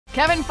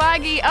Kevin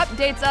Feige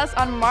updates us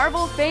on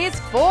Marvel Phase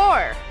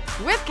 4.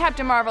 With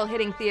Captain Marvel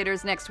hitting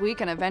theaters next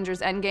week and Avengers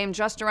Endgame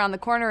just around the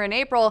corner in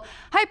April,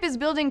 hype is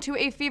building to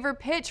a fever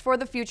pitch for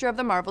the future of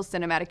the Marvel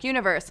Cinematic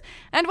Universe.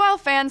 And while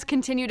fans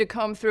continue to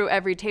comb through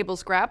every table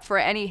scrap for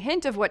any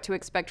hint of what to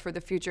expect for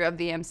the future of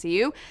the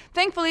MCU,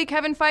 thankfully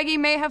Kevin Feige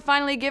may have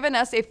finally given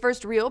us a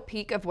first real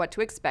peek of what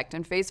to expect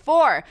in Phase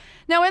 4.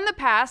 Now, in the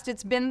past,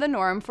 it's been the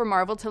norm for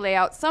Marvel to lay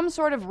out some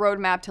sort of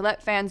roadmap to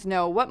let fans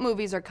know what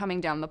movies are coming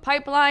down the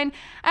pipeline,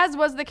 as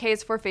was the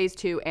case for Phase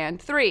 2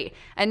 and 3.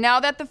 And now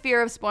that the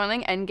fear of spoiling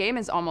Endgame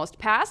is almost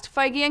past,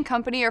 Feige and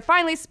company are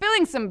finally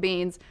spilling some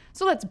beans,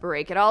 so let's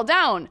break it all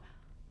down.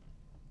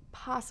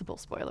 Possible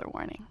spoiler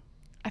warning.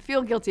 I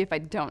feel guilty if I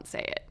don't say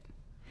it.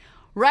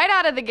 Right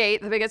out of the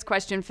gate, the biggest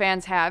question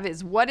fans have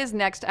is what is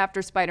next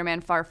after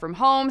Spider-Man Far From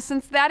Home,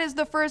 since that is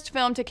the first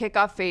film to kick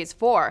off Phase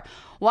 4.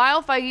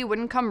 While Feige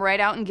wouldn't come right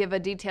out and give a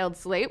detailed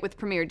slate with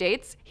premiere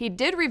dates, he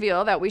did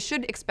reveal that we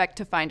should expect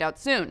to find out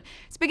soon.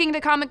 Speaking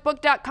to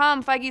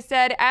comicbook.com, Feige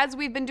said, "As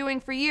we've been doing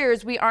for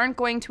years, we aren't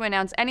going to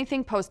announce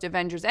anything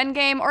post-Avengers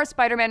Endgame or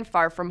Spider-Man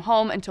Far From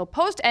Home until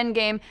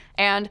post-Endgame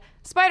and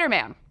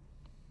Spider-Man."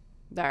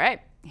 All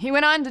right. He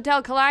went on to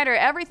tell Collider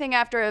everything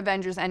after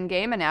Avengers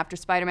Endgame and after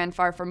Spider-Man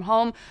Far From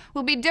Home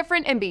will be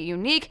different and be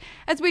unique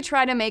as we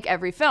try to make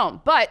every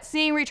film. But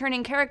seeing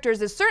returning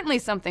characters is certainly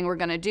something we're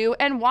going to do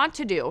and want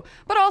to do,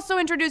 but also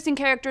introducing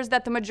characters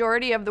that the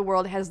majority of the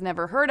world has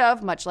never heard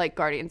of, much like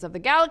Guardians of the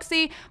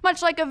Galaxy,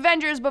 much like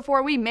Avengers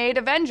before we made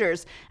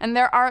Avengers, and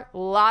there are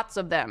lots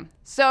of them.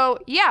 So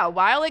yeah,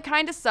 while it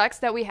kinda sucks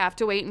that we have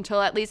to wait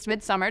until at least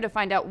midsummer to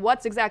find out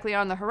what's exactly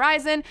on the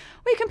horizon,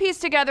 we can piece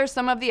together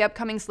some of the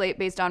upcoming slate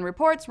based on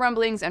reports,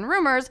 rumblings, and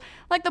rumors,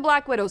 like the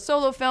Black Widow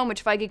solo film,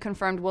 which Feige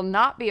confirmed will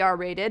not be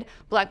R-rated,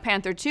 Black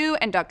Panther 2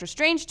 and Doctor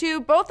Strange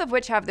 2, both of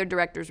which have their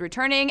directors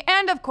returning,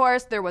 and of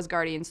course there was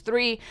Guardians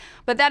 3,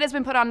 but that has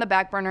been put on the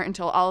back burner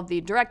until all of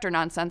the director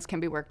nonsense can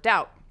be worked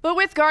out. But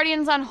with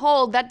Guardians on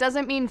hold, that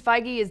doesn't mean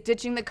Feige is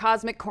ditching the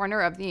cosmic corner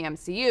of the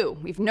MCU.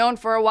 We've known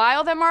for a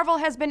while that Marvel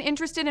has been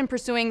interested in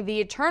pursuing the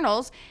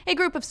Eternals, a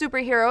group of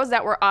superheroes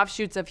that were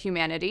offshoots of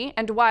humanity,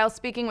 and while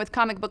speaking with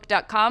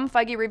comicbook.com,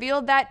 Feige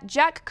revealed that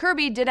Jack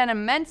Kirby did an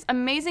immense,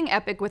 amazing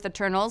epic with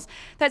Eternals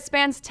that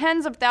spans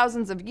tens of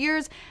thousands of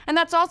years, and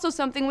that's also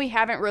something we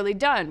haven't really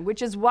done,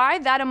 which is why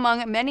that,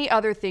 among many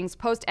other things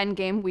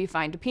post-Endgame, we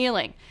find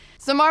appealing.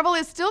 So Marvel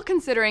is still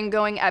considering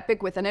going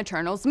epic with an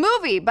Eternals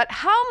movie, but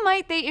how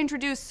might they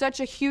introduce such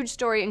a huge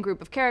story and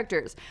group of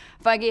characters?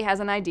 Feige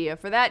has an idea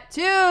for that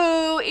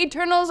too.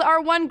 Eternals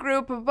are one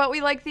group, but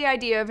we like the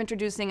idea of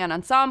introducing an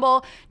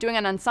ensemble, doing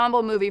an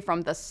ensemble movie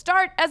from the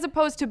start, as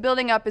opposed to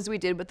building up as we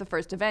did with the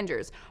first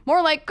Avengers.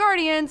 More like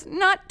Guardians,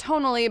 not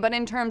tonally, but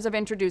in terms of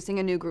introducing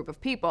a new group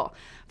of people.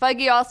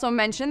 Feige also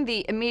mentioned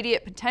the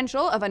immediate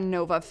potential of a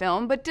Nova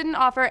film, but didn't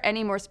offer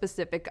any more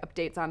specific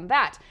updates on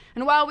that.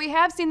 And while we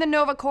have seen the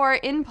Nova Corps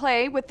in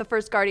play with the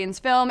first Guardians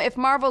film, if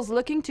Marvel's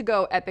looking to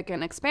go epic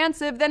and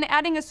expansive, then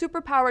adding a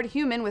superpowered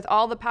human with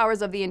all the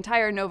powers of the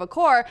entire Nova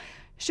Corps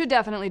should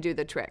definitely do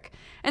the trick.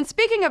 And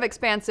speaking of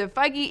expansive,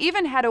 Feige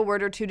even had a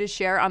word or two to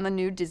share on the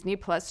new Disney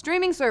Plus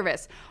streaming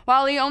service.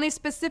 While he only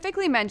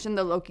specifically mentioned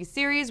the Loki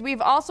series,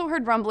 we've also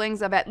heard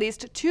rumblings of at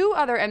least 2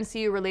 other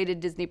MCU-related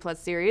Disney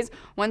Plus series,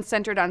 one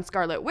centered on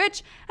Scarlet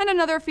Witch and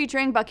another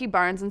featuring Bucky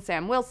Barnes and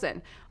Sam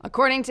Wilson.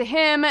 According to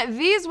him,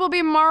 these will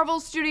be Marvel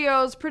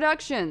Studios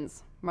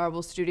productions.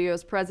 Marvel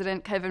Studios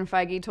president Kevin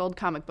Feige told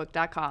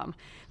comicbook.com.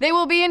 They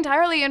will be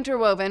entirely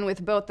interwoven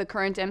with both the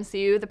current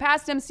MCU, the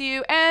past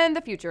MCU, and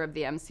the future of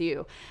the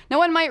MCU. No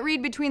one might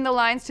read between the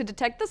lines to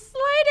detect the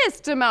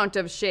slightest amount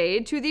of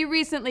shade to the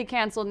recently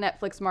canceled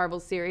Netflix Marvel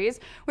series,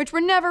 which were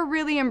never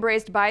really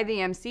embraced by the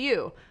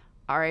MCU.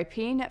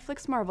 R.I.P.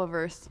 Netflix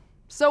Marvelverse.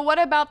 So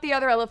what about the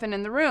other elephant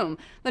in the room?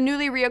 The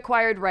newly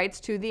reacquired rights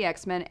to the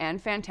X-Men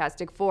and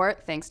Fantastic Four,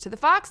 thanks to the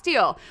Fox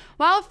deal.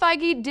 While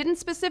Feige didn't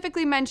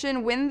specifically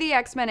mention when the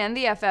X-Men and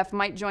the FF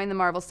might join the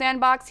Marvel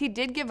sandbox, he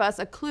did give us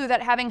a clue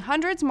that having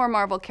hundreds more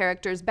Marvel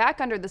characters back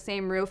under the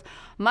same roof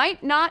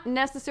might not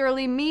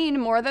necessarily mean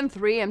more than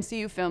 3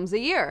 MCU films a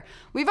year.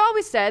 We've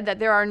always said that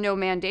there are no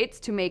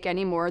mandates to make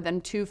any more than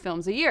 2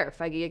 films a year,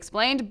 Feige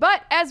explained,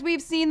 but as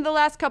we've seen the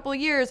last couple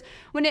years,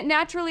 when it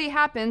naturally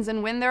happens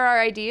and when there are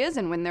ideas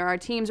and when there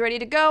are teams ready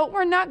to go,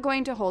 we're not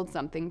going to hold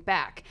something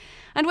back.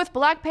 And with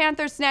Black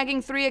Panther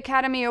snagging 3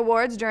 Academy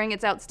Awards during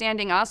its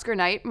outstanding Oscar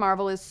night,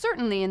 Marvel is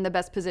certainly in the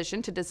best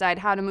position to decide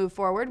how to move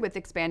forward with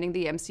expanding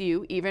the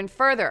MCU even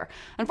further.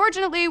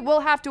 Unfortunately, we'll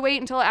have to wait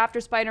until after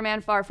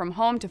Spider-Man Far From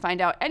Home to find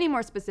out any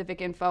more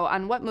specific info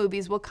on what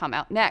movies will come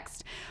out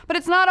next. But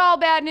it's not all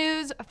bad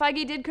news.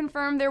 Feige did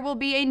confirm there will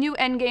be a new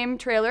Endgame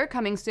trailer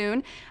coming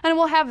soon, and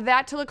we'll have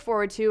that to look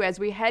forward to as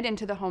we head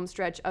into the home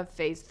stretch of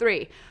Phase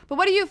 3. But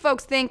what do you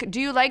folks think?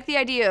 Do you like the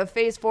idea of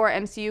Phase 4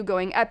 MCU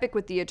going epic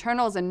with the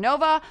Eternals and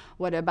Nova?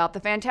 What about the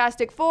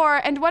Fantastic Four?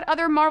 And what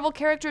other Marvel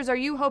characters are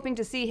you hoping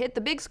to see hit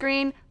the big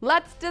screen?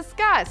 Let's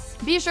discuss!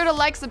 Be sure to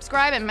like,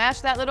 subscribe, and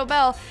mash that little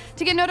bell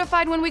to get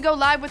notified when we go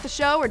live with the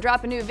show or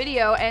drop a new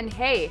video. And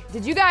hey,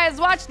 did you guys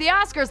watch the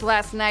Oscars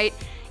last night?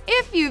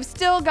 if you've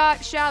still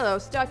got Shallow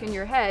stuck in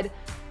your head,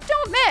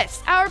 don't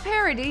miss our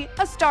parody,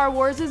 A Star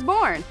Wars is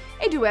Born,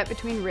 a duet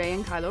between Rey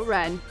and Kylo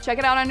Ren. Check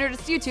it out on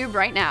Nerdist YouTube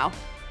right now.